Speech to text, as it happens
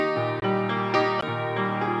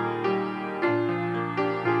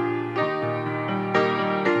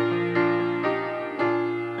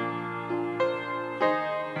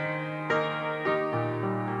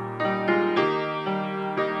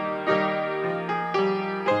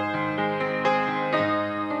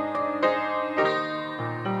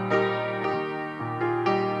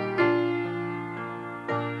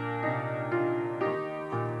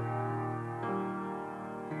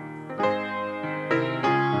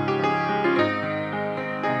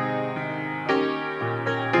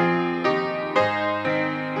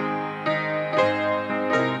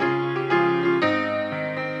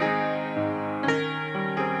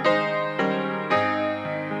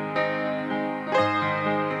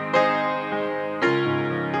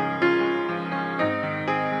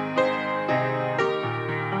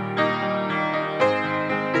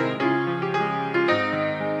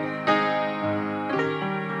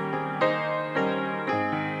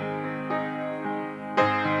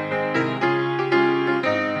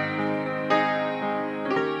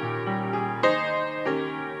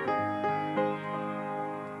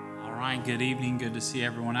good evening. Good to see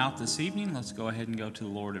everyone out this evening. Let's go ahead and go to the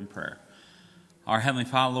Lord in prayer. Our Heavenly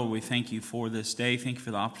Father, Lord, we thank you for this day. Thank you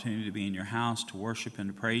for the opportunity to be in your house, to worship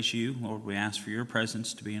and to praise you. Lord, we ask for your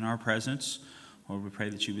presence to be in our presence. Lord, we pray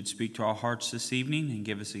that you would speak to our hearts this evening and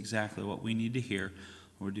give us exactly what we need to hear.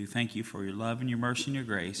 Lord, we do thank you for your love and your mercy and your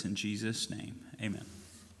grace. In Jesus' name, amen.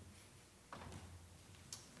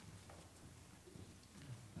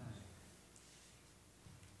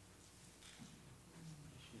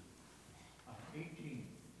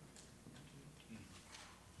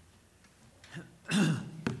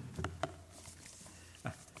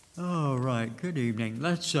 All right, good evening.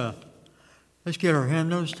 Let's get our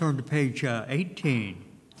hymnals. Turn to page 18.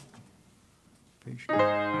 Page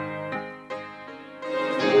 18.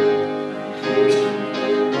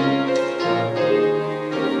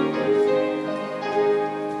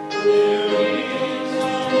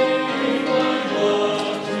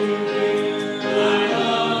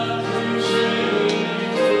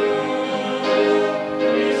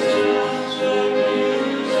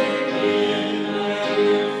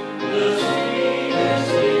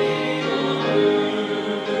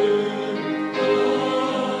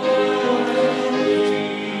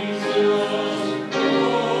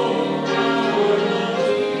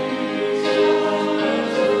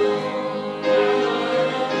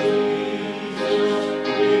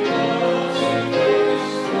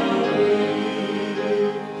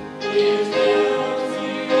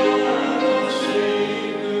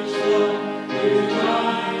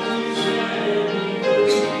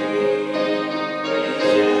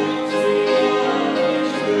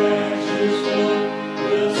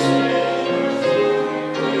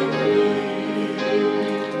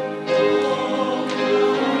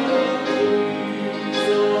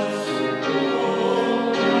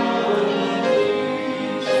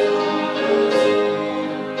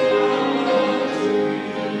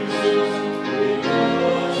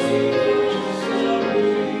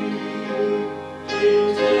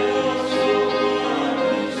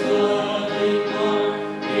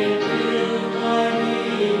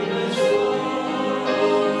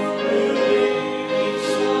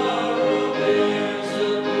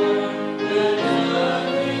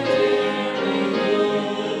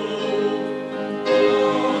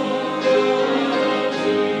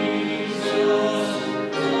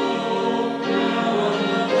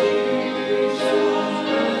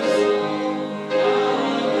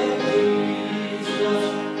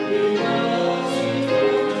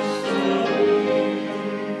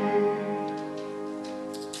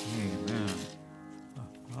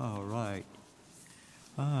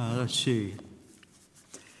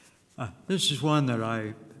 This is one that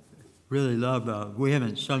I really love. We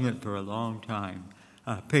haven't sung it for a long time.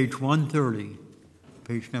 Page 130,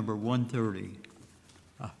 page number 130,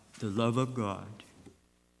 The Love of God.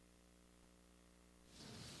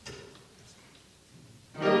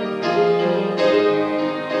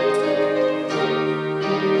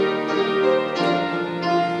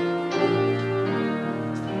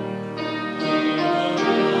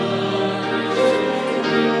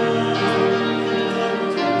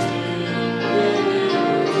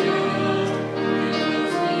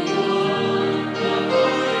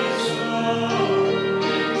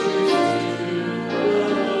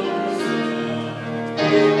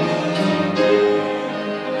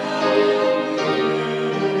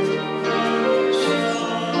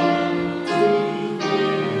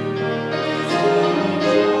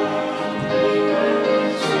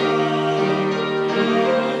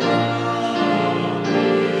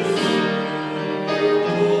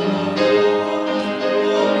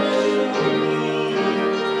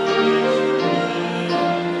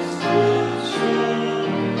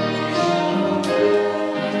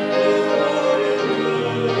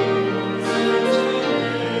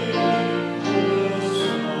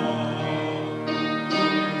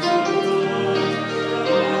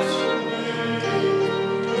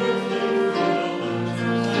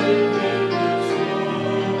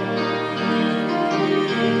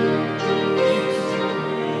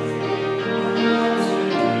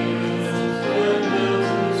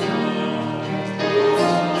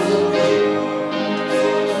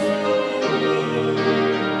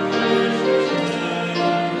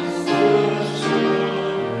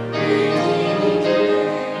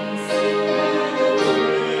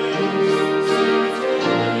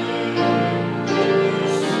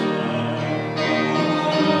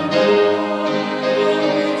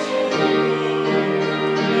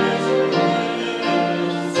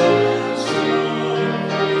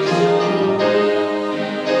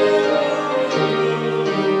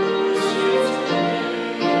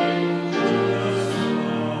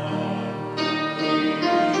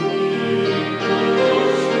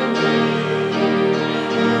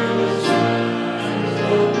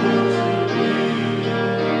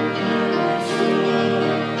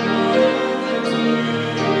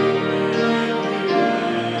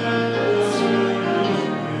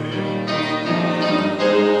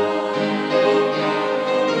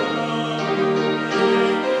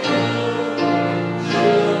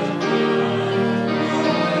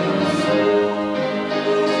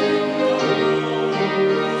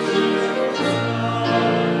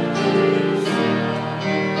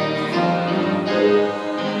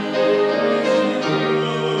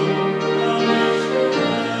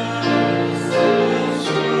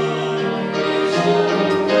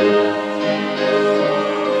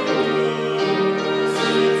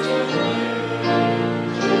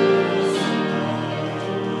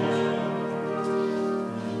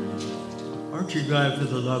 Aren't you glad for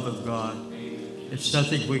the love of God? It's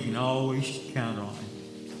something we can always count on.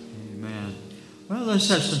 Amen. Well, let's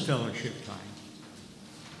have some fellowship time.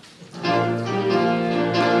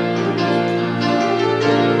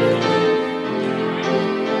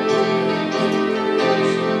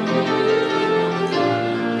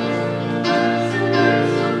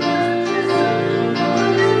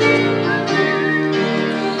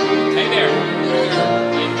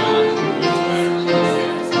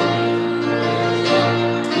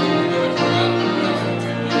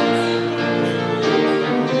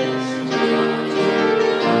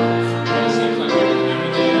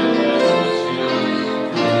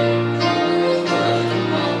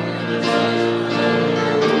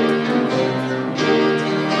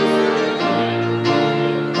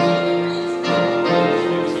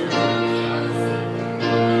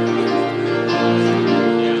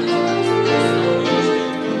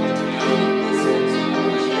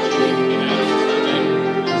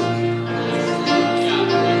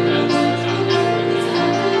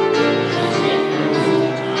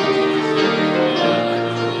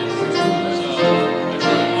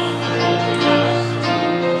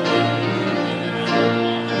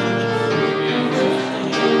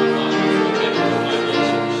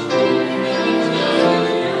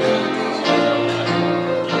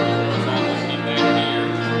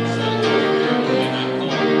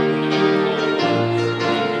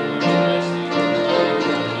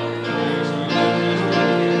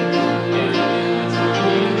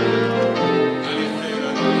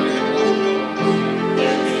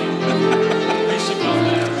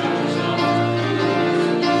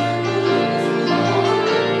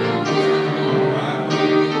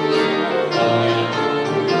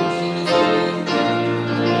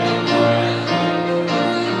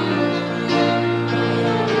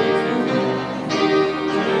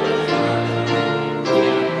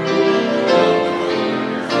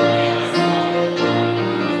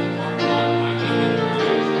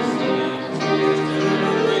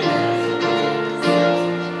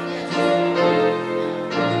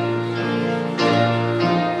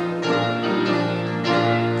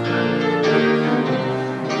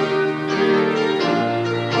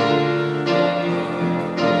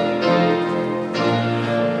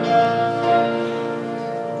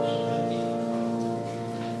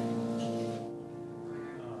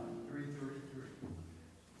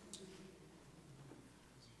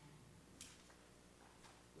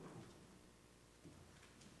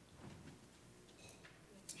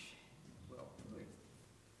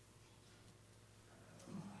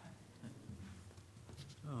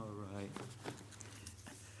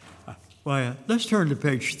 Well, let's turn to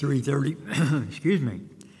page 330. Excuse me,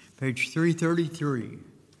 page 333.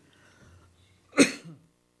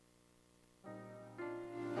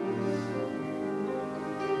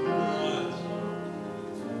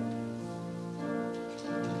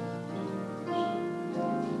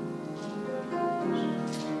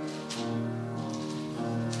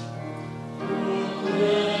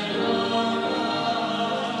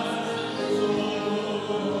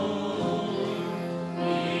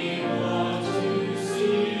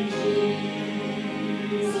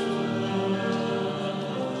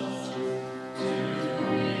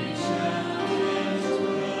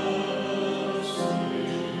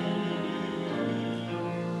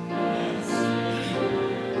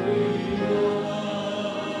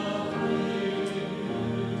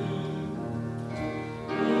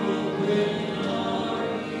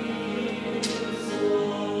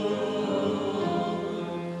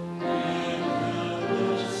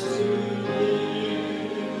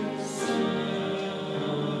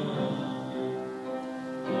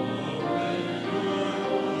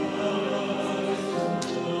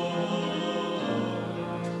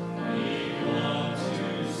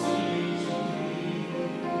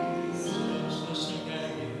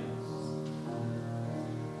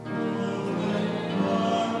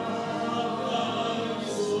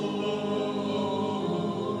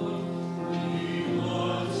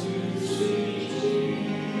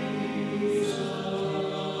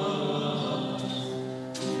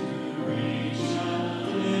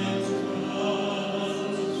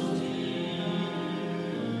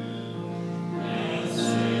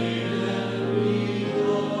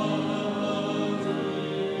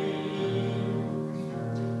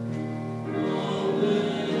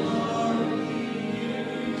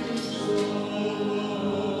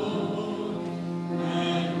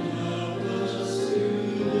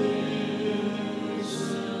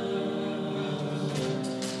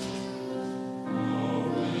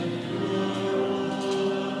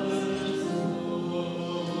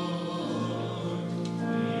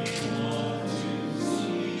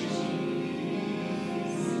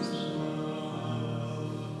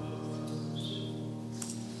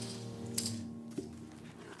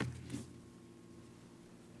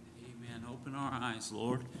 Open our eyes,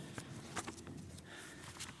 Lord.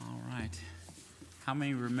 All right. How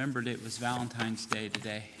many remembered it was Valentine's Day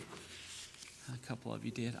today? A couple of you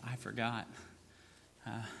did. I forgot.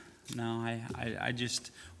 No, I just,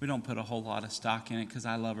 we don't put a whole lot of stock in it because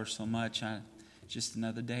I love her so much. Just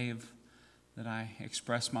another day that I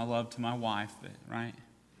express my love to my wife, right?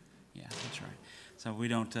 Yeah, that's right. So we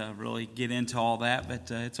don't really get into all that, but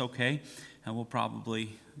it's okay. We'll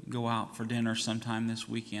probably go out for dinner sometime this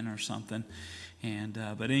weekend or something. And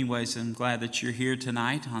but anyways, I'm glad that you're here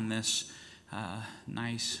tonight on this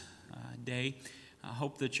nice day. I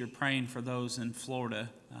hope that you're praying for those in Florida.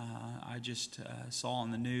 I just saw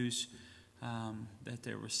on the news that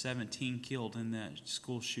there were 17 killed in that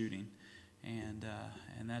school shooting, and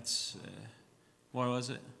that's what was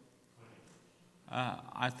it?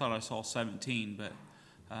 I thought I saw 17, but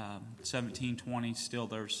 17, 20 still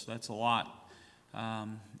that's a lot.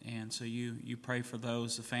 And so you pray for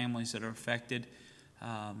those, the families that are affected.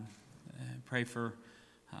 Pray for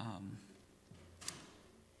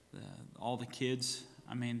all the kids.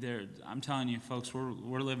 I mean, I'm telling you, folks,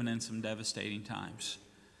 we're living in some devastating times,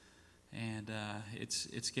 and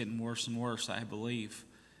it's getting worse and worse, I believe.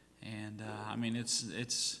 And I mean,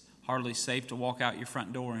 it's hardly safe to walk out your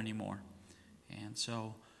front door anymore. And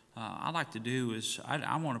so, I'd like to do is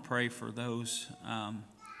I want to pray for those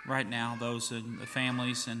right now, those in the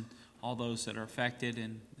families and all those that are affected,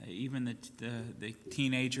 and even the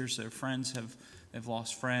teenagers, their friends have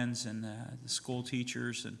lost friends, and the school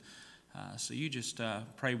teachers, and so you just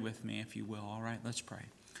pray with me if you will. All right, let's pray.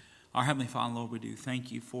 Our Heavenly Father, Lord, we do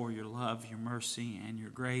thank you for your love, your mercy, and your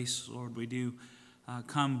grace. Lord, we do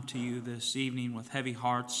come to you this evening with heavy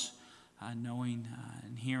hearts, knowing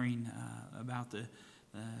and hearing about the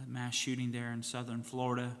mass shooting there in southern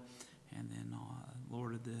Florida, and then,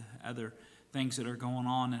 Lord, the other things that are going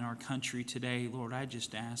on in our country today. Lord, I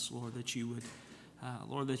just ask, Lord, that you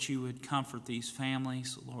would comfort these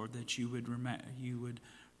families. Lord, that you would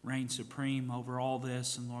reign supreme over all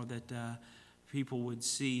this, and Lord, that people would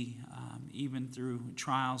see, even through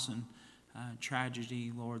trials and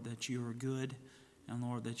tragedy, Lord, that you are good, and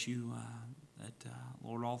Lord, that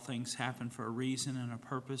Lord, all things happen for a reason and a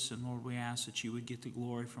purpose, and Lord, we ask that you would get the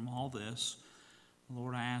glory from all this.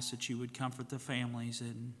 Lord, I ask that you would comfort the families,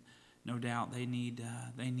 and no doubt they need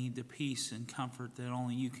the peace and comfort that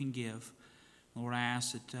only you can give. Lord, I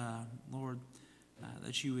ask that, Lord,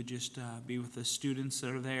 that you would just be with the students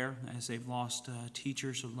that are there as they've lost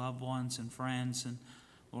teachers or loved ones and friends. And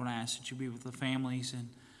Lord, I ask that you be with the families. And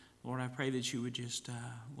Lord, I pray that you would just,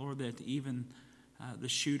 Lord, that even the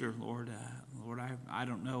shooter, Lord, I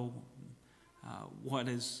don't know what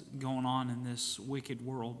is going on in this wicked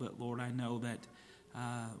world, but Lord, I know that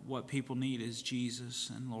what people need is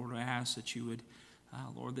Jesus. And Lord, I ask that you would,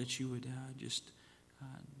 Lord, that you would just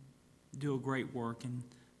do a great work in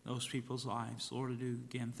those people's lives. Lord, I do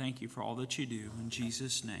again thank you for all that you do. In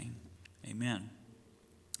Jesus' name, amen.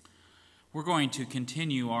 We're going to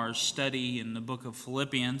continue our study in the book of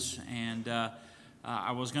Philippians, and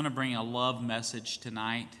I was going to bring a love message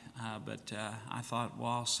tonight, but I thought, well,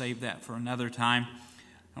 I'll save that for another time.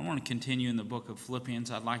 I want to continue in the book of Philippians.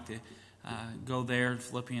 I'd like to go there,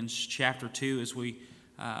 Philippians chapter 2, as we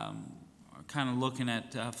are kind of looking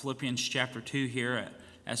at Philippians chapter 2 here.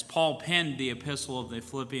 As Paul penned the epistle of the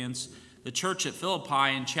Philippians, the church at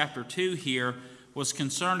Philippi in chapter 2 here was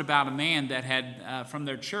concerned about a man that had, from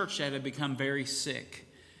their church, that had become very sick.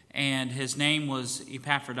 And his name was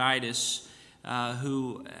Epaphroditus,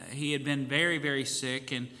 who he had been very, very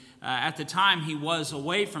sick. And at the time, he was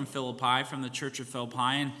away from Philippi, from the church of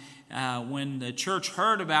Philippi. And when the church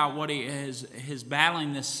heard about what his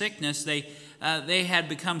battling this sickness, they had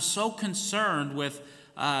become so concerned with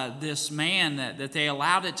this man that they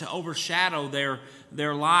allowed it to overshadow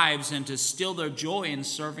their lives and to steal their joy in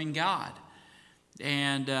serving God.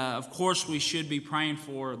 And of course, we should be praying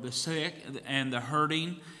for the sick and the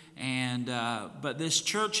hurting. But this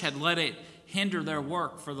church had let it hinder their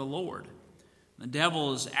work for the Lord. The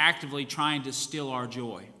devil is actively trying to steal our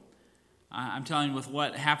joy. I'm telling you, with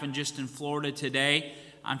what happened just in Florida today,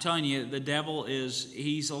 I'm telling you, the devil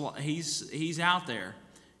he's out there.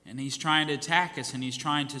 And he's trying to attack us, and he's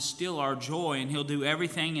trying to steal our joy, and he'll do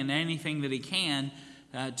everything and anything that he can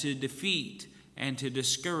to defeat and to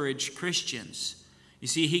discourage Christians. You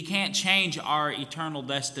see, he can't change our eternal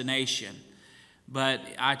destination. But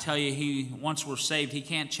I tell you, once we're saved, he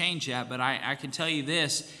can't change that. But I can tell you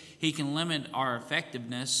this, he can limit our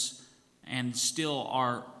effectiveness and steal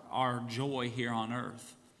our joy here on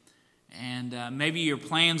earth. And maybe your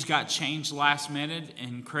plans got changed last minute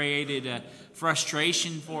and created a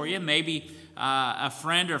frustration for you. Maybe a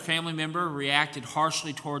friend or family member reacted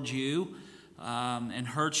harshly towards you. and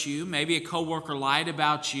hurt you. Maybe a coworker lied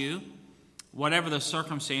about you. Whatever the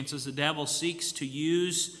circumstances, the devil seeks to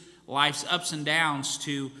use life's ups and downs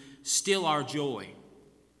to steal our joy.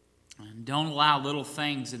 And don't allow little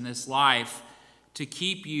things in this life to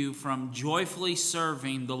keep you from joyfully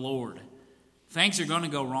serving the Lord. Things are going to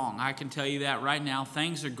go wrong. I can tell you that right now.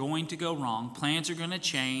 Things are going to go wrong. Plans are going to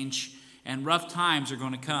change, and rough times are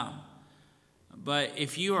going to come. But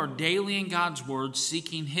if you are daily in God's Word,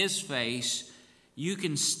 seeking His face, you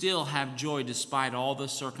can still have joy despite all the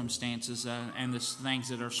circumstances and the things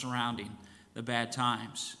that are surrounding the bad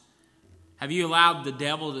times. Have you allowed the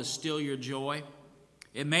devil to steal your joy?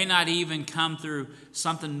 It may not even come through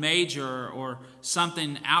something major or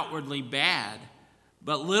something outwardly bad,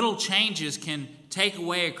 but little changes can take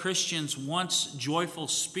away a Christian's once joyful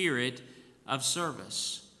spirit of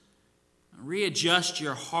service. Readjust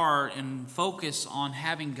your heart and focus on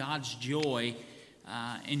having God's joy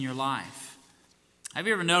in your life. Have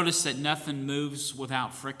you ever noticed that nothing moves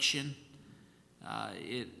without friction?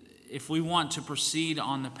 If we want to proceed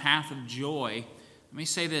on the path of joy, let me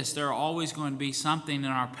say this, there are always going to be something in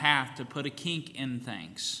our path to put a kink in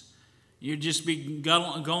things. You just be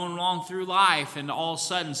going along through life, and all of a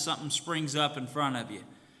sudden something springs up in front of you.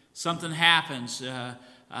 Something happens, a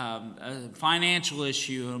financial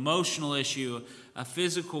issue, an emotional issue, a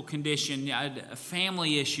physical condition, a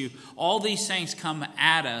family issue. All these things come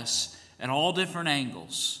at us at all different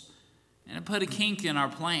angles, and it put a kink in our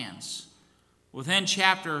plans. Within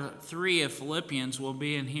chapter 3 of Philippians, we'll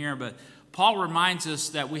be in here, but Paul reminds us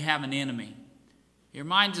that we have an enemy. He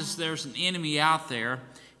reminds us there's an enemy out there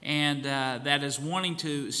and that is wanting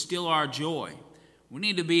to steal our joy. We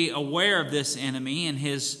need to be aware of this enemy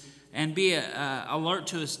and be alert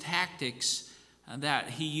to his tactics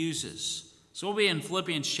that he uses. So we'll be in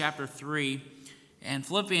Philippians chapter 3. And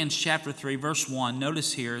Philippians chapter 3, verse 1,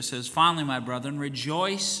 notice here it says, "Finally, my brethren,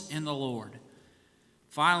 rejoice in the Lord."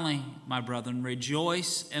 Finally, my brethren,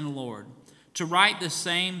 rejoice in the Lord. To write the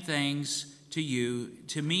same things to you,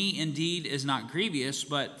 to me indeed is not grievous,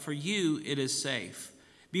 but for you it is safe.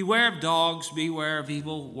 Beware of dogs, beware of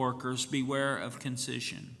evil workers, beware of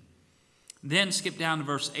concision. Then skip down to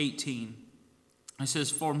verse 18. It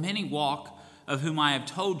says, "For many walk, of whom I have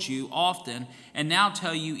told you often, and now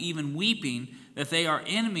tell you even weeping, that they are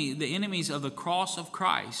the enemies of the cross of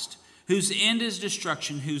Christ, whose end is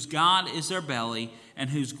destruction, whose God is their belly, and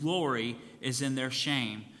whose glory is in their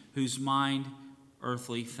shame, whose mind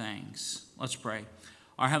earthly things." Let's pray.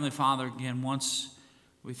 Our Heavenly Father, again, once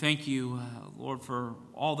we thank you, Lord, for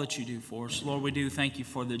all that you do for us. Lord, we do thank you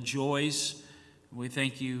for the joys. We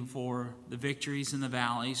thank you for the victories in the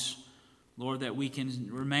valleys. Lord, that we can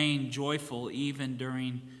remain joyful even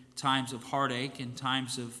during times of heartache and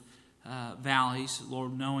times of valleys.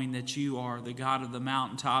 Lord, knowing that you are the God of the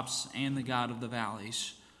mountaintops and the God of the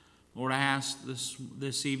valleys. Lord, I ask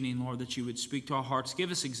this evening, Lord, that you would speak to our hearts. Give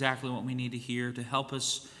us exactly what we need to hear to help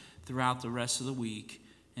us throughout the rest of the week.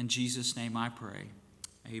 In Jesus' name I pray.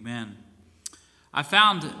 Amen.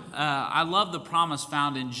 I love the promise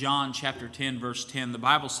found in John chapter 10, verse 10. The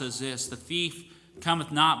Bible says this, "The thief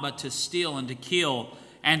cometh not but to steal and to kill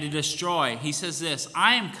and to destroy." He says this,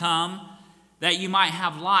 "I am come that you might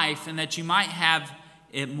have life and that you might have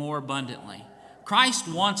it more abundantly." Christ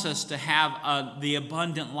wants us to have the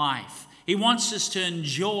abundant life. He wants us to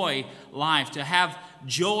enjoy life, to have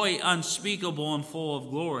joy unspeakable and full of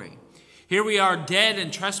glory. Here we are dead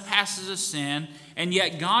in trespasses of sin, and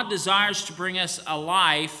yet God desires to bring us a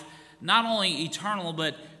life, not only eternal,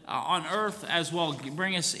 but on earth as well.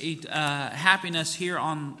 Bring us happiness here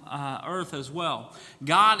on earth as well.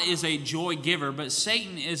 God is a joy giver, but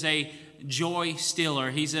Satan is a joy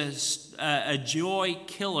stealer. He's a joy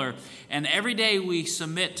killer. And every day we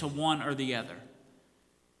submit to one or the other.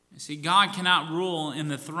 You see, God cannot rule in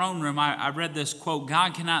the throne room. I read this quote,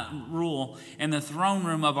 "God cannot rule in the throne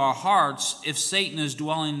room of our hearts if Satan is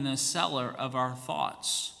dwelling in the cellar of our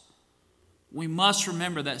thoughts." We must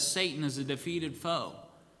remember that Satan is a defeated foe.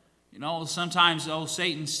 You know, sometimes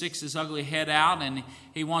Satan sticks his ugly head out and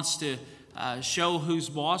he wants to show who's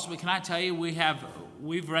boss. But can I tell you,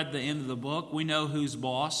 we've read the end of the book. We know who's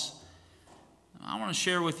boss. I want to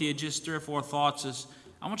share with you just 3 or 4 thoughts.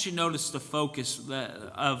 I want you to notice the focus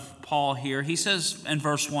of Paul here. He says in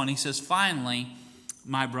verse 1, he says, "Finally,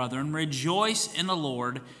 my brethren, rejoice in the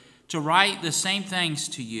Lord. To write the same things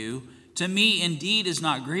to you, to me indeed is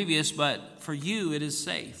not grievous, but for you it is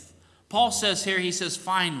safe." Paul says here, he says,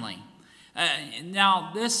 finally.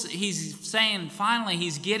 Now, he's saying finally,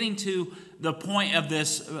 he's getting to the point of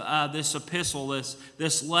this epistle,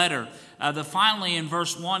 this letter. The finally in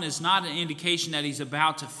verse 1 is not an indication that he's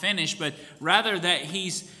about to finish, but rather that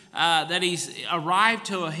he's that he's arrived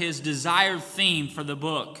to his desired theme for the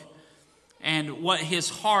book and what his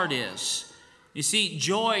heart is. You see,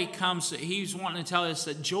 joy comes, he's wanting to tell us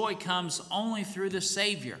that joy comes only through the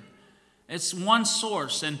Savior. It's one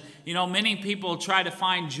source. And, many people try to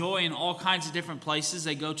find joy in all kinds of different places.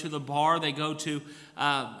 They go to the bar, they go to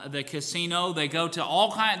the casino, they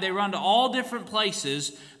run to all different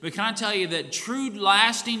places. But can I tell you that true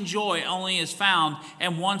lasting joy only is found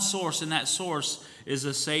in one source, and that source is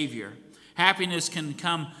the Savior. Happiness can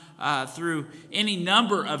come through any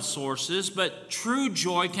number of sources, but true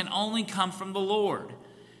joy can only come from the Lord.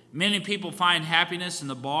 Many people find happiness in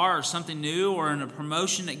the bar or something new or in a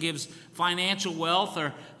promotion that gives financial wealth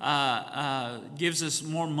or gives us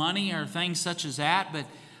more money or things such as that, but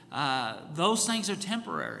those things are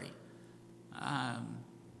temporary.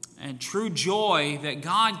 And true joy that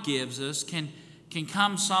God gives us can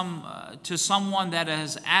come to someone that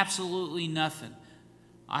has absolutely nothing.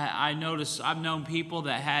 I notice I've known people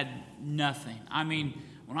that had nothing. I mean,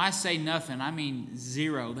 when I say nothing, I mean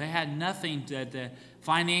zero. They had nothing the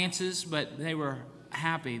finances, but they were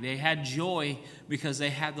happy. They had joy because they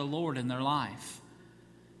had the Lord in their life.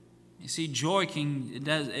 You see, joy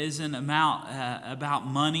isn't about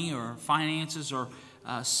money or finances or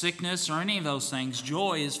sickness or any of those things.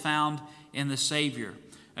 Joy is found in the Savior.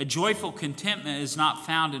 A joyful contentment is not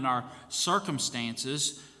found in our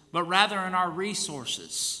circumstances, but rather in our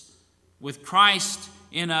resources. With Christ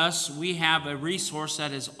in us, we have a resource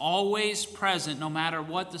that is always present no matter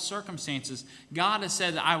what the circumstances. God has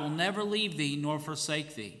said that I will never leave thee nor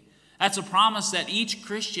forsake thee. That's a promise that each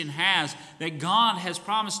Christian has, that God has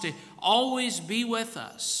promised to always be with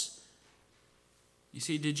us. You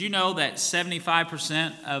see, did you know that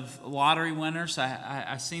 75% of lottery winners,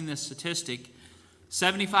 I've seen this statistic,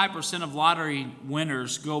 75% of lottery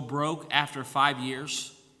winners go broke after 5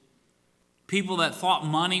 years? People that thought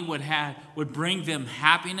money would bring them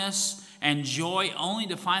happiness and joy, only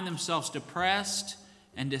to find themselves depressed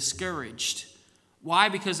and discouraged. Why?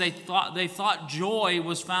 Because they thought joy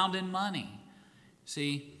was found in money.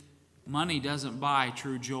 See, money doesn't buy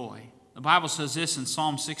true joy. The Bible says this in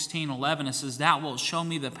Psalm 16:11. It says, "Thou wilt show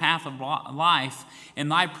me the path of life. In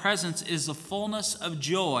thy presence is the fullness of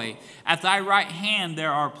joy. At thy right hand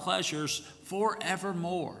there are pleasures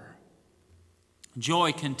forevermore."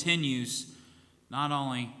 Joy continues. Not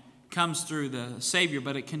only comes through the Savior,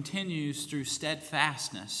 but it continues through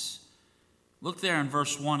steadfastness. Look there in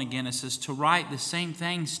verse 1 again. It says, "To write the same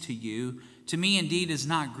things to you, to me indeed is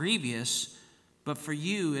not grievous, but for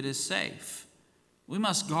you it is safe." We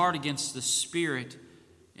must guard against the spirit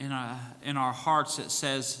in our hearts that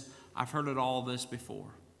says, "I've heard all this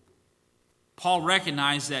before." Paul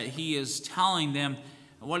recognized that he is telling them,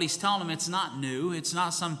 what he's telling them, it's not new. It's not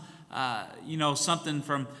some something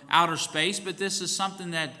from outer space, but this is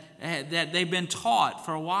something that they've been taught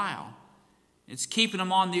for a while. It's keeping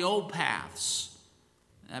them on the old paths.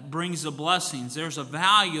 That brings the blessings. There's a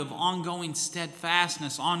value of ongoing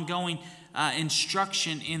steadfastness, ongoing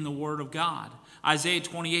instruction in the Word of God. Isaiah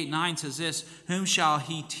 28:9 says this, "Whom shall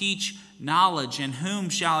he teach knowledge, and whom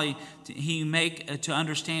shall he make to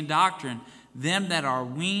understand doctrine? Them that are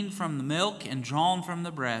weaned from the milk and drawn from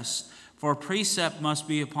the breast. For precept must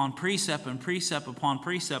be upon precept, and precept upon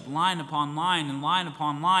precept, line upon line, and line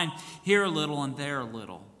upon line, here a little and there a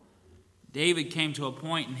little." David came to a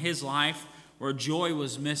point in his life where joy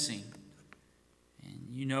was missing. And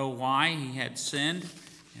you know why? He had sinned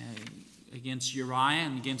against Uriah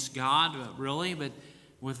and against God, really, but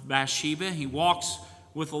with Bathsheba. He walks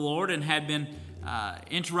with the Lord and had been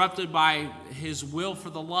interrupted by his will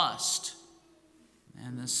for the lust.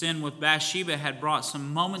 And the sin with Bathsheba had brought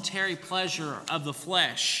some momentary pleasure of the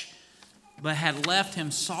flesh, but had left him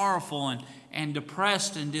sorrowful and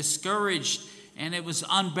depressed and discouraged, and it was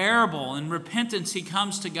unbearable. In repentance, he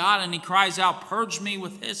comes to God and he cries out, "Purge me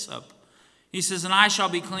with hyssop." He says, "And I shall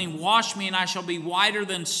be clean. Wash me, and I shall be whiter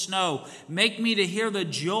than snow. Make me to hear the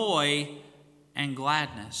joy and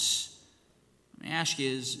gladness." Let me ask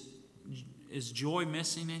you, is joy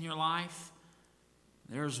missing in your life?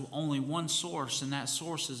 There's only one source, and that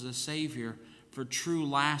source is the Savior for true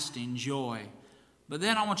lasting joy. But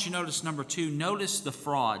then I want you to notice number 2. Notice the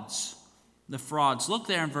frauds. The frauds. Look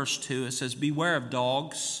there in verse 2. It says, "Beware of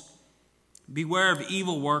dogs. Beware of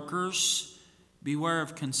evil workers. Beware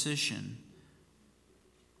of concision."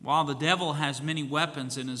 While the devil has many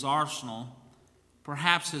weapons in his arsenal,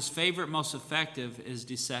 perhaps his favorite, most effective is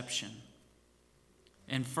deception.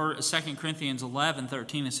 In 2 Corinthians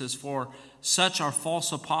 11:13, it says, "For such are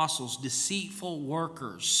false apostles, deceitful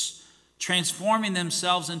workers, transforming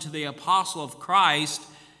themselves into the apostle of Christ.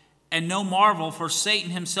 And no marvel, for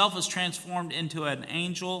Satan himself is transformed into an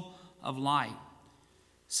angel of light.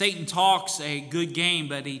 Satan talks a good game,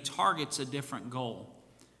 but he targets a different goal.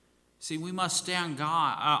 See, we must stay on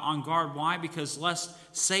guard. Why? Because lest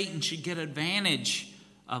Satan should get advantage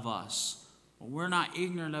of us. We're not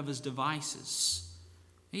ignorant of his devices.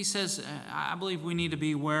 He says, I believe we need to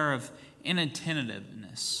be aware of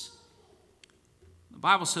inattentiveness. The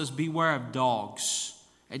Bible says, beware of dogs.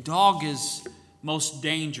 A dog is most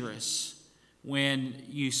dangerous when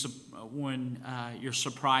you're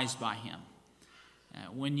surprised by him.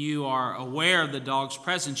 When you are aware of the dog's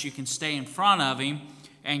presence, you can stay in front of him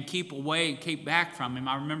and keep away, keep back from him.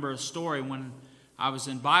 I remember a story when I was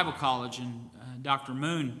in Bible college, and Dr.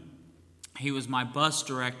 Moon, he was my bus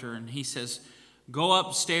director, and he says, go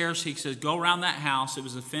upstairs. He says, go around that house. It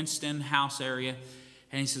was a fenced-in house area.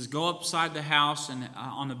 And he says, go upside the house, and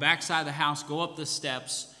on the back side of the house, go up the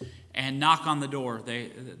steps and knock on the door.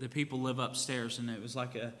 The people live upstairs, and it was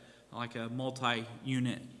like a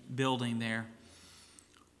multi-unit building there.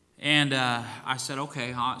 And I said,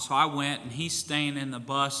 okay. So I went, and he's staying in the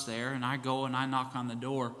bus there, and I go and I knock on the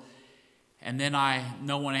door. And then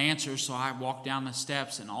no one answers, so I walk down the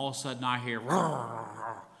steps, and all of a sudden I hear,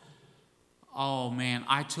 oh man,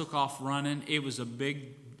 I took off running. It was a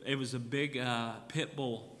big pit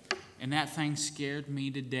bull, and that thing scared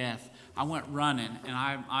me to death. I went running, and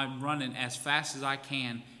I'm running as fast as I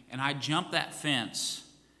can, and I jumped that fence,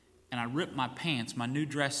 and I ripped my pants, my new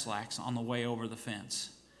dress slacks, on the way over the fence.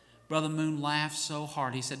 Brother Moon laughed so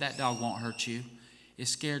hard. He said, that dog won't hurt you. It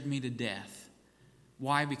scared me to death.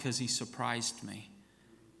 Why? Because he surprised me,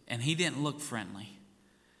 and he didn't look friendly.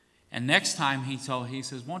 And next time he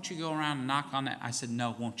says, won't you go around and knock on that? I said,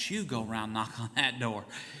 no, won't you go around and knock on that door?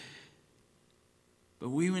 But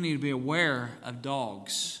we need to be aware of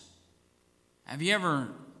dogs. Have you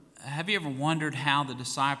ever wondered how the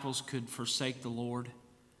disciples could forsake the Lord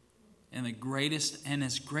in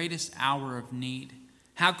his greatest hour of need?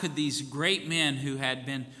 How could these great men who had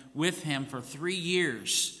been with him for 3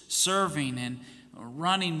 years, serving and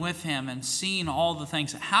running with him and seeing all the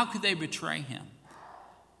things, how could they betray him?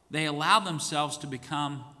 They allowed themselves to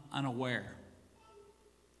become unaware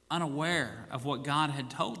of what God had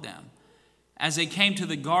told them. As they came to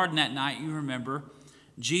the garden that night, you remember,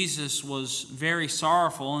 Jesus was very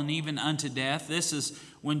sorrowful and even unto death. This is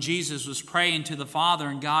when Jesus was praying to the Father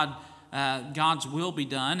and God's will be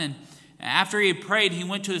done. And after he had prayed, he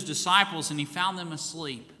went to his disciples and he found them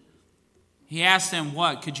asleep. He asked them,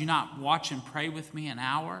 what, could you not watch and pray with me an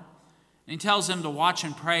hour? And he tells them to watch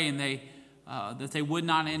and pray, and that they would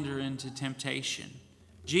not enter into temptation.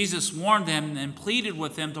 Jesus warned them and pleaded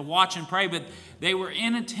with them to watch and pray, but they were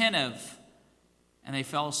inattentive, and they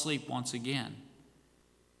fell asleep once again.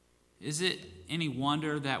 Is it any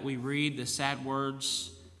wonder that we read the sad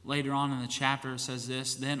words later on in the chapter? It says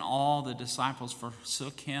this, then all the disciples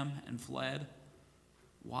forsook him and fled.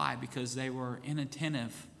 Why? Because they were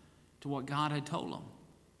inattentive to what God had told them.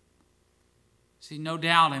 See, no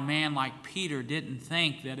doubt a man like Peter didn't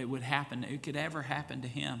think that it could ever happen to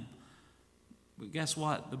him. But guess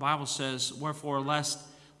what? The Bible says, wherefore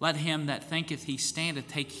let him that thinketh he standeth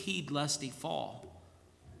take heed lest he fall.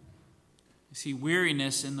 You see,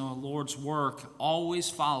 weariness in the Lord's work always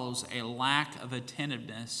follows a lack of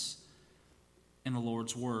attentiveness in the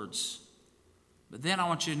Lord's words. But then I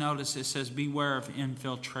want you to notice it says, beware of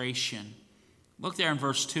infiltration. Look there in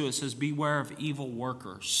verse 2, it says, beware of evil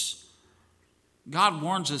workers. God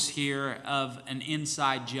warns us here of an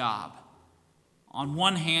inside job. On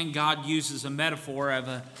one hand, God uses a metaphor of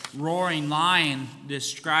a roaring lion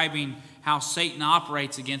describing how Satan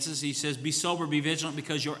operates against us. He says, be sober, be vigilant,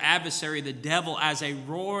 because your adversary, the devil, as a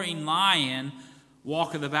roaring lion,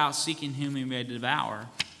 walketh about seeking whom he may devour.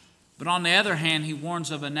 But on the other hand, he warns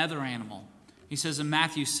of another animal. He says in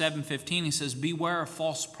Matthew 7:15, he says, beware of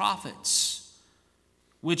false prophets,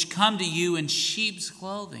 which come to you in sheep's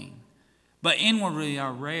clothing, but inwardly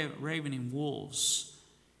are ravening wolves.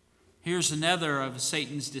 Here's another of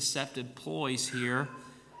Satan's deceptive ploys here.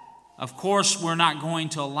 Of course, we're not going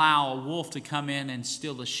to allow a wolf to come in and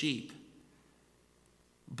steal the sheep.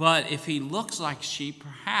 But if he looks like sheep,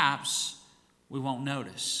 perhaps we won't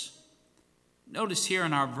notice. Notice here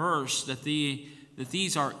in our verse that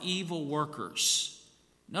these are evil workers.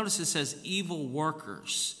 Notice it says evil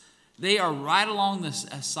workers. They are right along the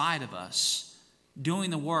side of us, doing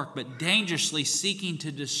the work, but dangerously seeking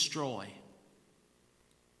to destroy.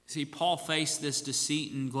 See, Paul faced this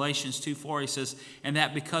deceit in Galatians 2:4. He says, and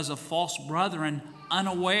that because of false brethren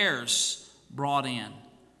unawares brought in.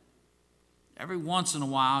 Every once in a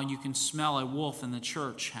while, you can smell a wolf in the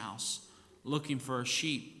church house looking for a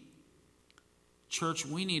sheep. Church,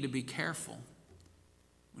 we need to be careful.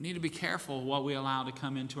 We need to be careful what we allow to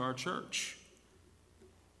come into our church.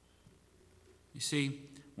 You see,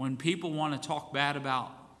 when people want to talk bad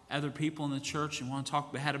about other people in the church and want to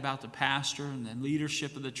talk bad about the pastor and the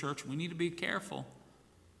leadership of the church, we need to be careful.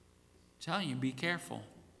 I'm telling you, be careful.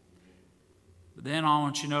 But then I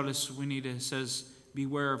want you to notice it says,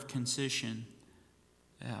 beware of concision,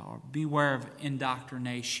 or beware of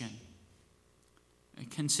indoctrination.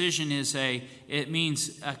 Concision it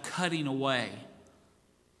means a cutting away.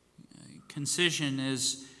 Concision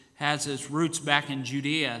has its roots back in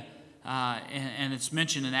Judea, and it's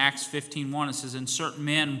mentioned in Acts 15:1. It says, "And certain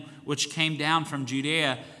men which came down from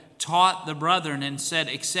Judea taught the brethren and said,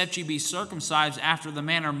 Except ye be circumcised after the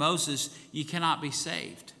manner of Moses, ye cannot be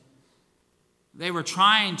saved." They were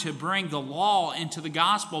trying to bring the law into the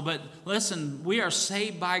gospel, but listen, we are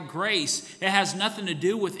saved by grace. It has nothing to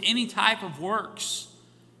do with any type of works.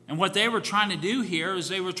 And what they were trying to do here is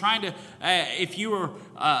they were trying to,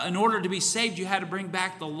 in order to be saved, you had to bring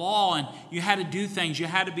back the law and you had to do things. You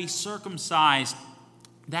had to be circumcised.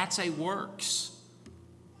 That's a works.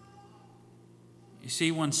 You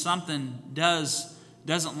see, when something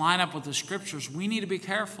doesn't line up with the scriptures, we need to be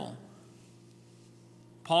careful.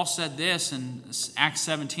 Paul said this in Acts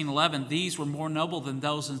 17:11, "These were more noble than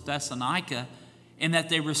those in Thessalonica, in that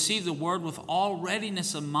they received the word with all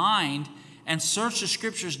readiness of mind, and search the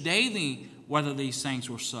scriptures daily whether these things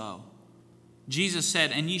were so." Jesus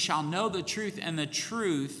said, "And ye shall know the truth, and the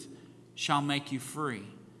truth shall make you free."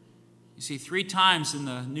 You see, 3 times in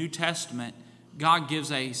the New Testament, God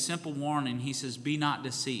gives a simple warning. He says, be not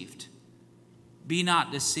deceived. Be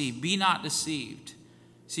not deceived. Be not deceived.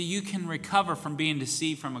 See, you can recover from being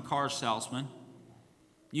deceived from a car salesman.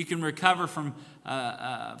 You can recover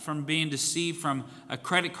from being deceived from a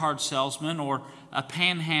credit card salesman or a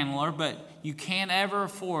panhandler, but you can't ever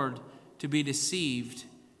afford to be deceived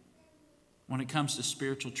when it comes to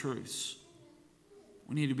spiritual truths.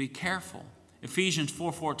 We need to be careful. Ephesians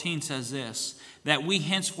 4:14 says this, "That we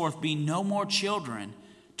henceforth be no more children,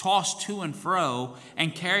 tossed to and fro,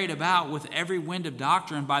 and carried about with every wind of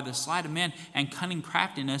doctrine by the sleight of men and cunning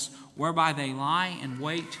craftiness, whereby they lie in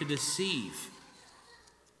wait to deceive."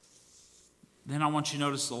 Then I want you to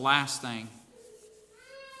notice the last thing.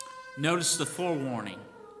 Notice the forewarning.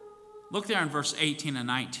 Look there in verse 18 and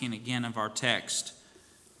 19 again of our text.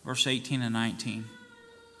 Verse 18 and 19.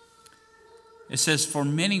 It says, "For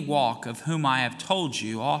many walk, of whom I have told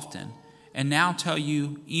you often, and now tell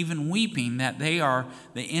you even weeping, that they are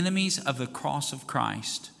the enemies of the cross of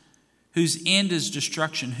Christ, whose end is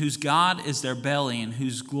destruction, whose God is their belly, and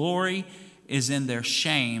whose glory is in their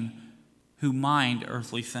shame, who mind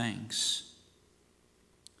earthly things."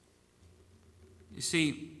 You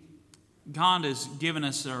see, God has given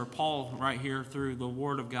us, or Paul right here through the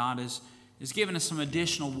Word of God is given us some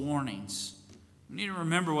additional warnings. We need to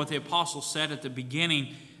remember what the apostle said at the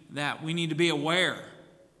beginning, that we need to be aware.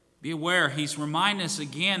 Be aware. He's reminding us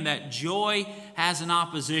again that joy has an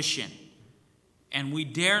opposition, and we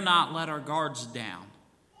dare not let our guards down.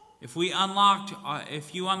 If you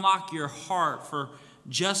unlock your heart for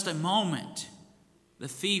just a moment, the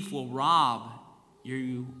thief will rob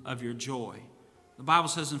you of your joy. The Bible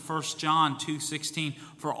says in 1 John 2:16,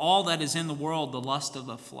 "For all that is in the world, the lust of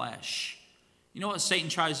the flesh." You know what Satan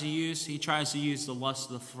tries to use? He tries to use the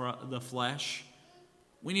lust of the flesh.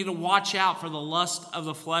 We need to watch out for the lust of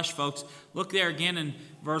the flesh, folks. Look there again in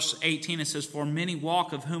verse 18. It says, "For many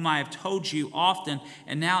walk, of whom I have told you often,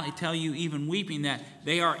 and now I tell you even weeping, that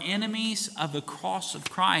they are enemies of the cross of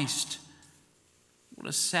Christ." What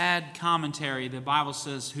a sad commentary. The Bible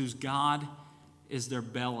says, "Whose God is their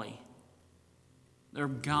belly." Their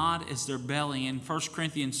God is their belly. In 1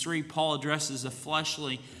 Corinthians 3, Paul addresses the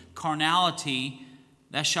fleshly carnality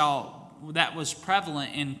that was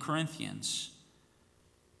prevalent in Corinthians.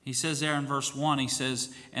 He says there in verse 1, he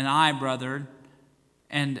says, "And I, brethren,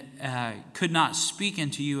 could not speak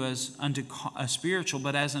unto you as unto a spiritual,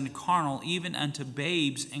 but as unto carnal, even unto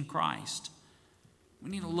babes in Christ." We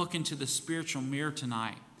need to look into the spiritual mirror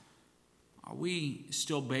tonight. Are we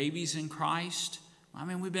still babies in Christ? I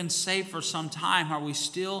mean, we've been saved for some time. Are we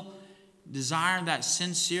still desiring that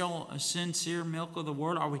sincere milk of the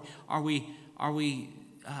word? Are we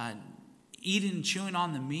eating and chewing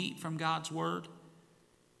on the meat from God's word?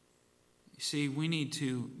 You see, we need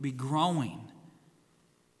to be growing.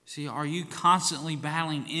 See, are you constantly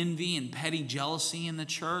battling envy and petty jealousy in the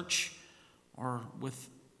church or with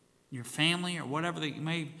your family or whatever they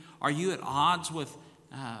may be? Are you at odds with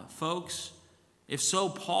folks? If so,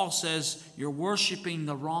 Paul says you're worshiping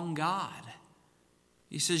the wrong God.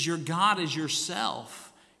 He says your God is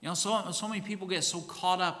yourself. You know, so many people get so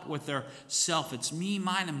caught up with their self. It's me,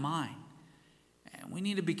 mine, and mine. And we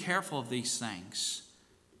need to be careful of these things.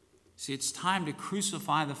 See, it's time to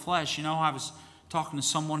crucify the flesh. You know, I was talking to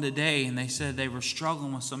someone today, and they said they were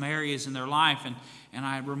struggling with some areas in their life, and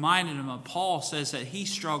I reminded them of Paul says that he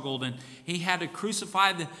struggled, and he had to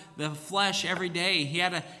crucify the flesh every day. He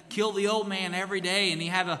had to kill the old man every day, and he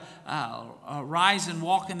had to rise and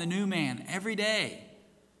walk in the new man every day.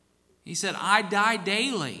 He said, I die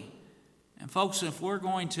daily. And folks, if we're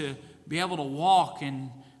going to be able to walk in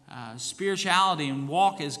spirituality and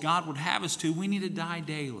walk as God would have us to, we need to die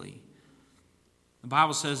daily. The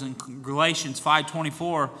Bible says in Galatians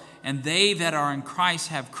 5:24, and they that are in Christ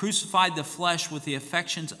have crucified the flesh with the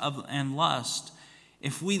affections of and lust.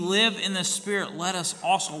 If we live in the Spirit, let us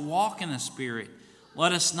also walk in the Spirit.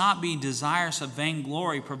 Let us not be desirous of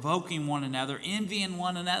vainglory, provoking one another, envying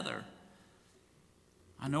one another.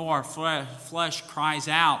 I know our flesh cries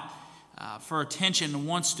out for attention and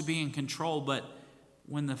wants to be in control, but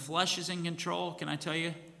when the flesh is in control, can I tell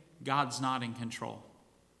you, God's not in control.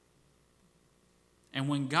 And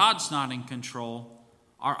when God's not in control,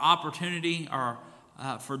 our opportunity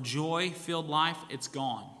for joy-filled life, it's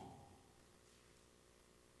gone.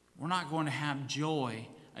 We're not going to have joy,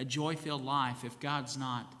 a joy-filled life, if God's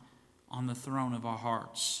not on the throne of our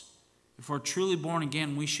hearts. If we're truly born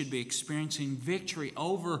again, we should be experiencing victory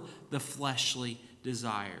over the fleshly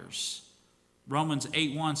desires. Romans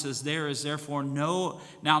 8:1 says, there is therefore no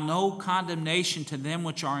condemnation to them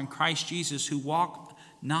which are in Christ Jesus, who walk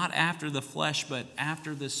not after the flesh, but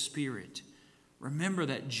after the Spirit. Remember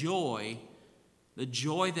that the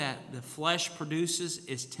joy that the flesh produces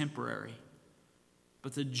is temporary.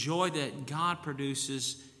 But the joy that God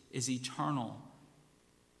produces is eternal.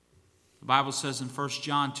 The Bible says in 1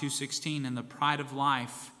 John 2:16, and the pride of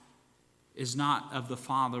life is not of the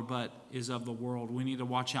Father, but is of the world. We need to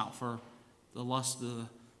watch out for the lust of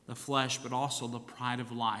the flesh, but also the pride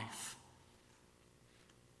of life.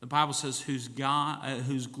 The Bible says, whose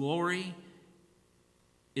glory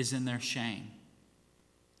is in their shame.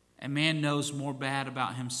 And man knows more bad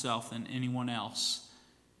about himself than anyone else.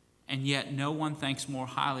 And yet no one thinks more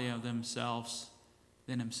highly of themselves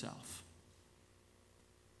than himself.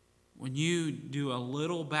 When you do a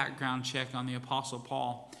little background check on the Apostle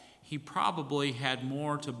Paul, he probably had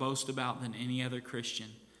more to boast about than any other Christian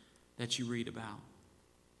that you read about.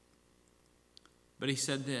 But he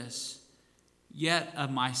said this, yet of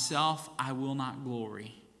myself I will not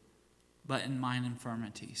glory, but in mine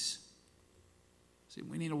infirmities. See,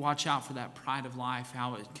 we need to watch out for that pride of life,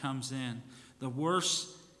 how it comes in. The worst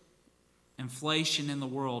inflation in the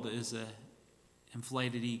world is an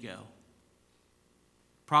inflated ego.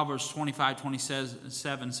 Proverbs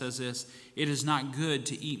 25:27 says this, it is not good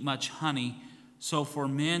to eat much honey, so for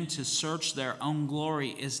men to search their own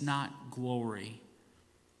glory is not glory.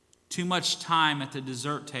 Too much time at the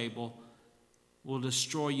dessert table will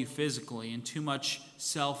destroy you physically, and too much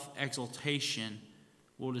self-exaltation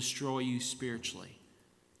will destroy you spiritually.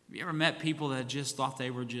 Have you ever met people that just thought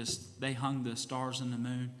they hung the stars and the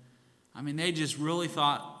moon? I mean, they just really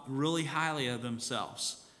thought really highly of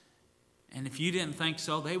themselves. And if you didn't think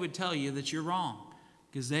so, they would tell you that you're wrong,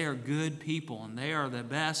 because they are good people and they are the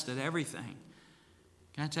best at everything.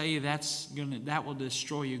 Can I tell you that will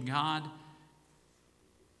destroy you? God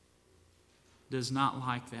does not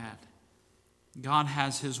like that. God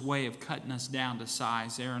has his way of cutting us down to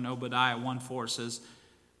size. There in Obadiah 1:4 says,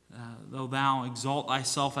 though thou exalt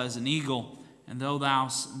thyself as an eagle, and though thou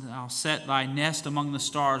set thy nest among the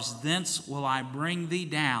stars, thence will I bring thee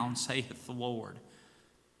down, saith the Lord.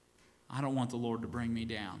 I don't want the Lord to bring me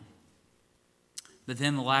down. But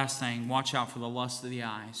then the last thing, watch out for the lust of the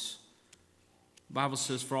eyes. The Bible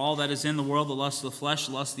says, for all that is in the world, the lust of the flesh,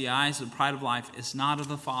 the lust of the eyes, the pride of life, is not of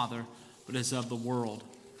the Father, but is of the world.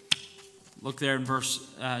 Look there in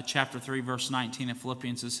chapter 3, verse 19 of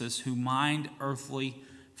Philippians. It says, who mind earthly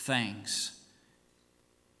things.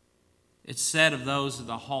 It's said of those at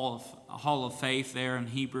the hall of faith there in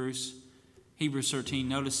Hebrews 13,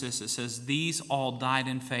 notice this. It says, these all died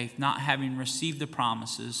in faith, not having received the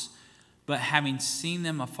promises, but having seen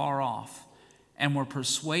them afar off, and were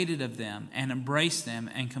persuaded of them, and embraced them,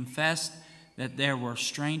 and confessed that there were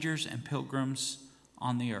strangers and pilgrims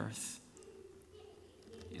on the earth.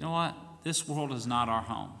 You know what? This world is not our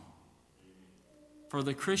home. For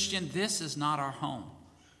the Christian, this is not our home.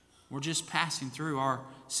 We're just passing through. Our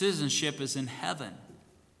citizenship is in heaven.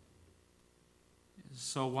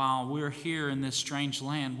 So while we're here in this strange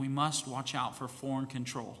land, we must watch out for foreign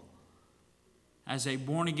control. As a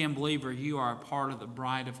born-again believer, you are a part of the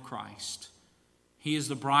bride of Christ. He is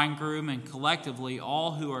the bridegroom, and collectively,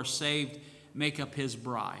 all who are saved make up his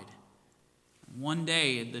bride. One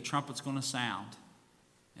day the trumpet's going to sound,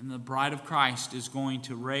 and the bride of Christ is going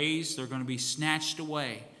to raise. They're going to be snatched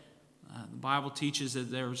away. The Bible teaches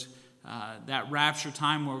that there's that rapture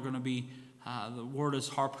time where we're going to be, the word is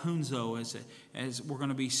harpunzo, as we're going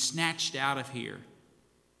to be snatched out of here.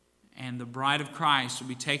 And the bride of Christ will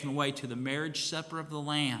be taken away to the marriage supper of the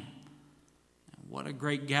Lamb. And what a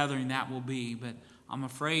great gathering that will be. But I'm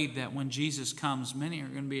afraid that when Jesus comes, many are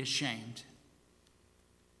going to be ashamed.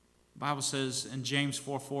 The Bible says in James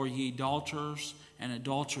 4:4, ye adulterers and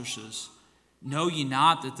adulteresses, know ye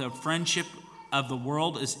not that the friendship of the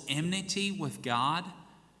world is enmity with God?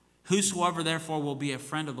 Whosoever therefore will be a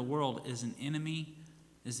friend of the world is the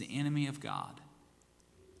enemy of God.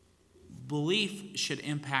 Belief should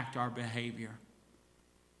impact our behavior.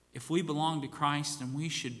 If we belong to Christ, then we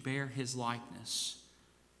should bear his likeness.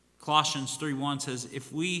 Colossians 3:1 says,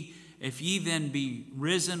 If ye then be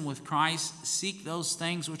risen with Christ, seek those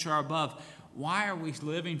things which are above. Why are we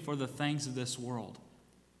living for the things of this world?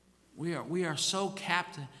 We are so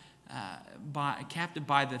captive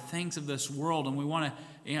by the things of this world, and we want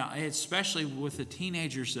to, especially with the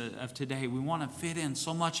teenagers of today, we want to fit in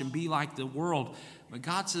so much and be like the world. But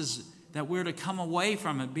God says that we're to come away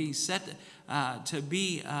from it, be separated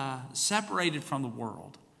from the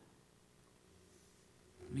world.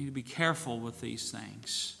 We need to be careful with these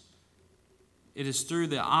things. It is through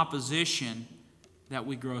the opposition that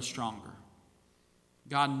we grow stronger.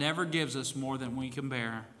 God never gives us more than we can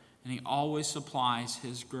bear, and he always supplies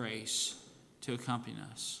his grace to accompany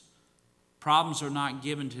us. Problems are not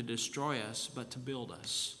given to destroy us, but to build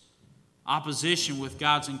us. Opposition with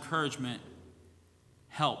God's encouragement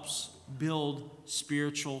helps build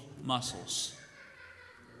spiritual muscles.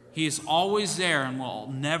 He is always there and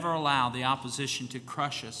will never allow the opposition to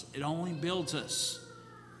crush us. It only builds us.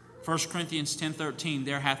 1 Corinthians 10:13,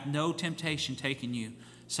 there hath no temptation taken you,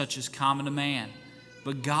 such as common to man.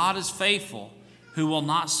 But God is faithful, who will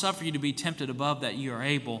not suffer you to be tempted above that you are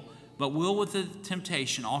able, but will with the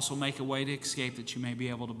temptation also make a way to escape that you may be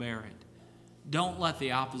able to bear it. Don't let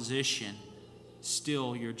the opposition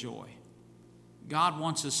steal your joy. God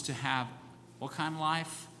wants us to have what kind of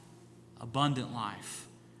life? Abundant life.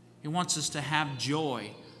 He wants us to have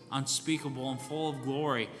joy, unspeakable and full of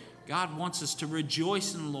glory. God wants us to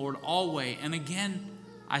rejoice in the Lord always. And again,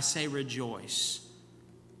 I say rejoice.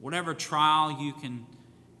 Whatever trial you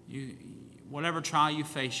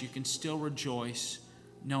face, you can still rejoice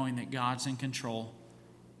knowing that God's in control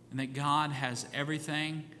and that God has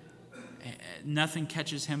everything. Nothing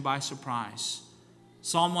catches him by surprise.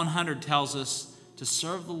 Psalm 100 tells us to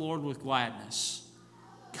serve the Lord with gladness.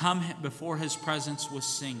 Come before his presence with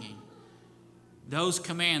singing. Those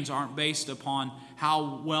commands aren't based upon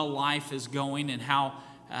how well life is going and how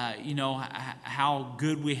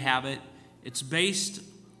good we have it. It's based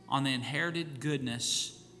on the inherited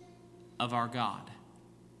goodness of our God.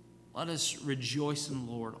 Let us rejoice in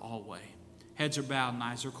the Lord always. Heads are bowed and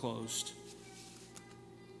eyes are closed.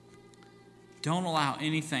 Don't allow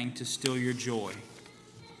anything to steal your joy.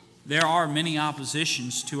 There are many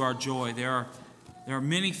oppositions to our joy. There are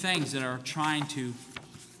many things that are trying to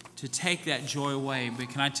take that joy away. But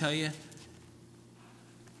can I tell you,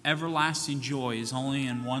 everlasting joy is only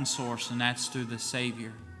in one source, and that's through the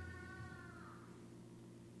Savior.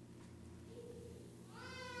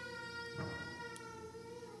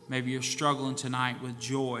 Maybe you're struggling tonight with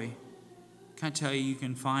joy. Can I tell you, you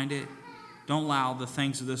can find it. Don't allow the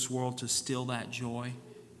things of this world to steal that joy.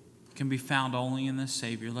 It can be found only in the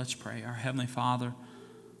Savior. Let's pray. Our Heavenly Father,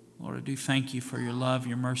 Lord, I do thank you for your love,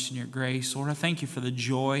 your mercy, and your grace. Lord, I thank you for the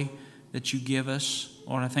joy that you give us.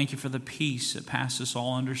 Lord, I thank you for the peace that passes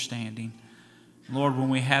all understanding. Lord, when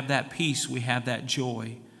we have that peace, we have that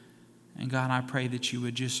joy. And God, I pray that you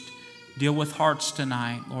would just deal with hearts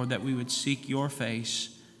tonight, Lord, that we would seek your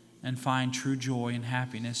face and find true joy and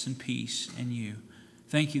happiness and peace in you.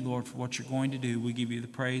 Thank you, Lord, for what you're going to do. We give you the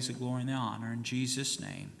praise, the glory, and the honor. In Jesus'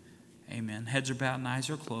 name, amen. Heads are bowed and eyes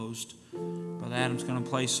are closed. Brother Adam's going to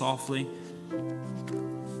play softly.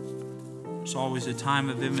 There's always a time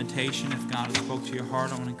of invitation. If God has spoke to your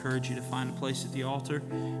heart, I want to encourage you to find a place at the altar.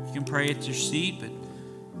 You can pray at your seat, but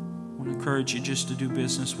I want to encourage you just to do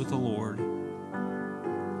business with the Lord.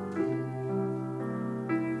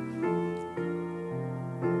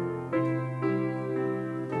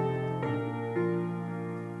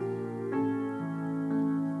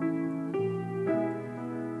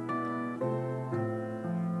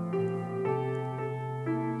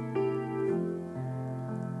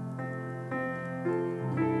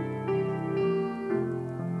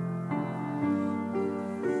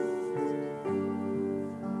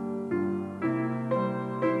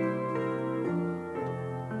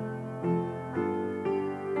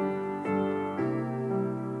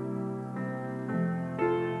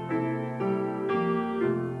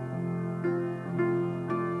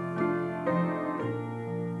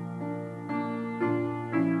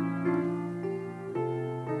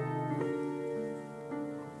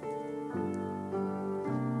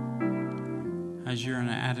 as you're in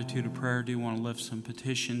an attitude of prayer, I do want to lift some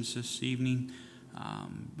petitions this evening.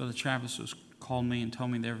 Brother Travis called me and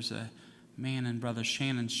told me there was a man in Brother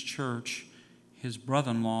Shannon's church. His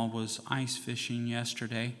brother-in-law was ice fishing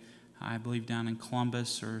yesterday, I believe down in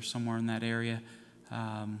Columbus or somewhere in that area.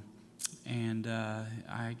 I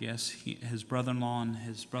guess his brother-in-law and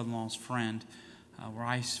his brother-in-law's friend were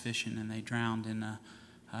ice fishing, and they drowned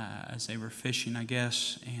as they were fishing, I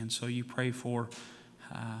guess. And so you pray for,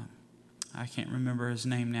 I can't remember his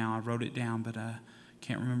name now. I wrote it down, but I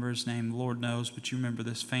can't remember his name. The Lord knows, but you remember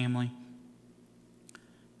this family.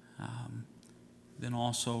 Then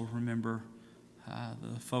also remember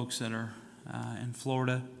the folks that are in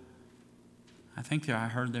Florida. I think I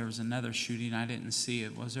heard there was another shooting. I didn't see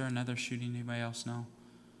it. Was there another shooting? Anybody else know?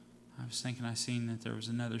 I was thinking I seen that there was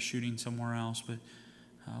another shooting somewhere else, but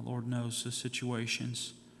Lord knows the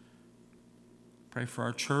situations. Pray for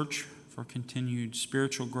our church for continued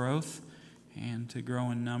spiritual growth and to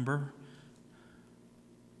grow in number.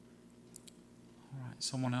 All right,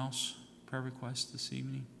 someone else? Prayer request this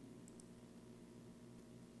evening?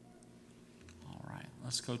 All right,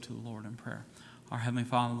 let's go to the Lord in prayer. Our Heavenly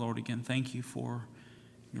Father, Lord, again, thank you for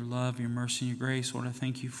your love, your mercy, and your grace. Lord, I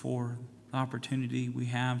thank you for the opportunity we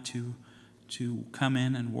have to come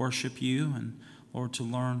in and worship you and, Lord, to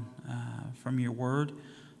learn from your word.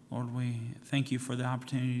 Lord, we thank you for the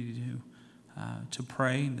opportunity to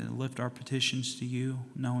pray and to lift our petitions to you,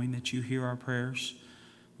 knowing that you hear our prayers.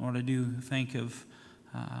 Lord, I do think of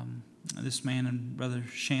this man in Brother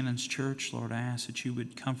Shannon's church. Lord, I ask that you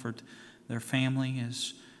would comfort their family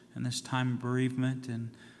in this time of bereavement,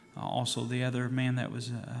 and also the other man that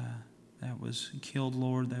was killed,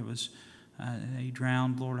 Lord, they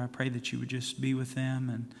drowned. Lord, I pray that you would just be with them,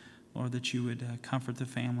 and Lord, that you would comfort the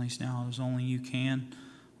families now as only you can.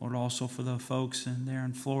 Lord, also for the folks there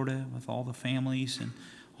in Florida with all the families and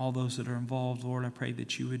all those that are involved, Lord, I pray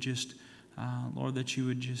that you would just, Lord, that you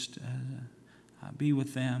would just be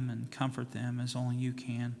with them and comfort them as only you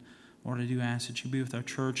can. Lord, I do ask that you be with our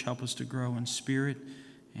church, help us to grow in spirit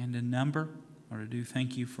and in number. Lord, I do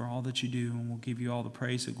thank you for all that you do, and we'll give you all the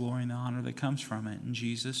praise, the glory, and the honor that comes from it. In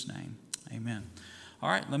Jesus' name, amen. All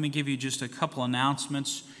right, let me give you just a couple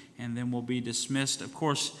announcements, and then we'll be dismissed. Of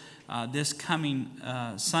course, this coming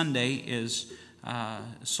Sunday is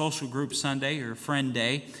Social Group Sunday or Friend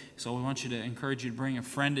Day, so we want you to encourage you to bring a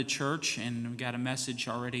friend to church, and we've got a message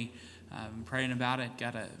already. Been praying about it,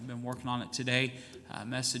 been working on it today. A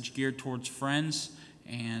message geared towards friends,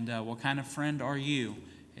 and what kind of friend are you?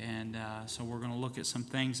 And so we're going to look at some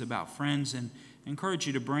things about friends and encourage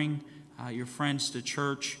you to bring your friends to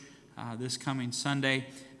church this coming Sunday.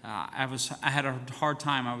 I had a hard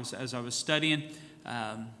time. As I was studying,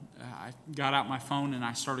 I got out my phone and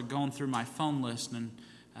I started going through my phone list, and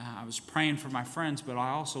I was praying for my friends, but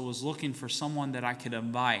I also was looking for someone that I could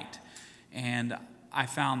invite. And I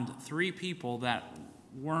found 3 people that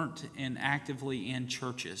weren't actively in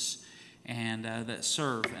churches and that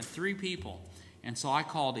serve, and 3 people. And so I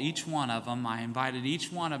called each one of them. I invited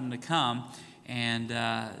each one of them to come, and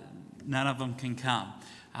none of them can come.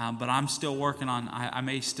 But I'm still working on, I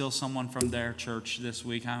may steal someone from their church this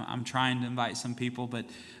week. I'm trying to invite some people. But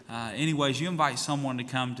anyways, you invite someone to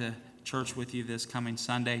come to church with you this coming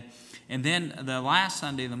Sunday. And then the last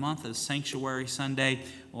Sunday of the month is Sanctuary Sunday.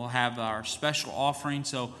 We'll have our special offering.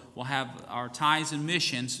 So we'll have our tithes and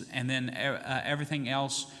missions, and then everything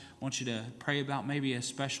else. I want you to pray about maybe a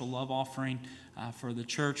special love offering for the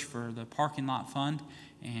church, for the parking lot fund.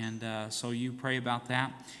 And so you pray about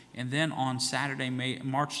that. And then on Saturday,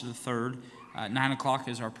 March the 3rd, 9 o'clock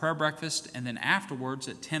is our prayer breakfast. And then afterwards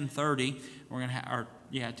at 10:30, we're going to have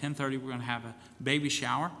 10:30, we're going to have a baby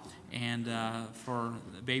shower and for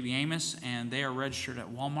baby Amos. And they are registered at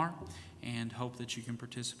Walmart, and hope that you can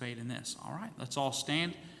participate in this. All right, let's all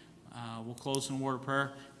stand. We'll close in a word of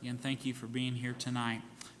prayer. Again, thank you for being here tonight.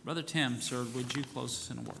 Brother Tim, sir, would you close us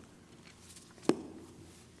in a word?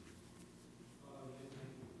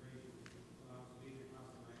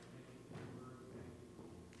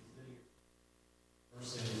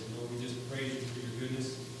 Lord, we just praise you for your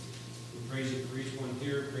goodness. We praise you for each one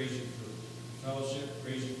here. Praise you for fellowship.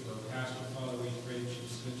 Praise you for our pastor, Father. We pray that you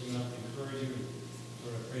lift him up and encourage him.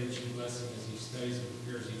 Lord, I pray that you bless him as he studies and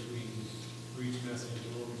prepares each week for each message.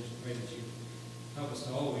 Lord, we just pray that you help us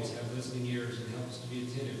to always have listening ears and help us to be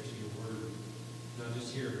attentive to your word, not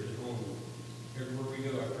just here, but at home. Everywhere we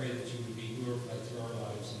go, I pray that you would be glorified through our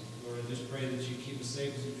lives. And Lord, I just pray that you keep us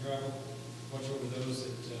safe as we travel. Watch over those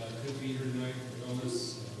that